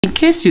In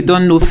case you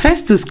don't know,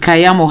 Festus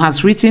Keyamo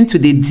has written to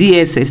the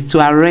DSS to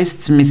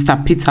arrest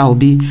Mr. Peter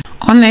Obi.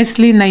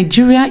 Honestly,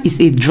 Nigeria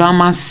is a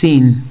drama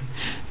scene.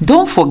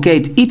 Don't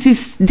forget, it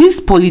is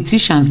these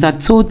politicians that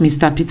told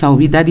Mr. Peter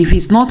Obi that if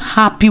he's not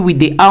happy with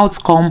the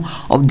outcome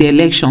of the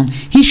election,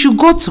 he should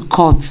go to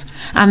court.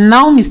 And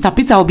now Mr.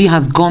 Peter Obi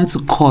has gone to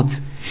court.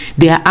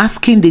 They are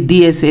asking the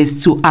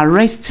DSS to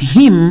arrest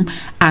him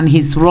and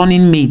his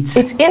running mates.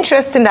 It's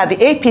interesting that the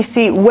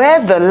APC,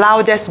 where the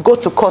loudest go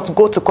to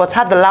court,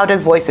 had the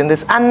loudest voice in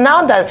this. And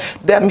now that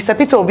Mr.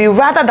 Peter Obi,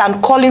 rather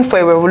than calling for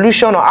a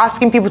revolution or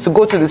asking people to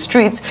go to the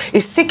streets,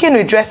 is seeking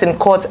redress in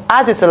court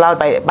as it's allowed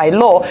by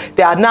law,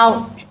 they are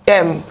now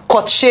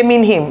court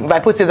shaming him, if I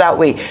put it that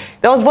way.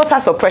 There was voter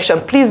suppression.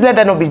 Please let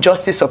there not be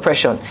justice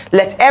suppression.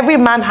 Let every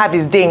man have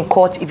his day in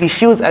court if he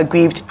feels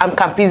aggrieved and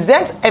can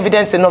present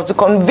evidence enough to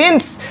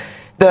convince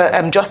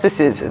the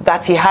justices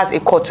that he has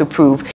a court to prove.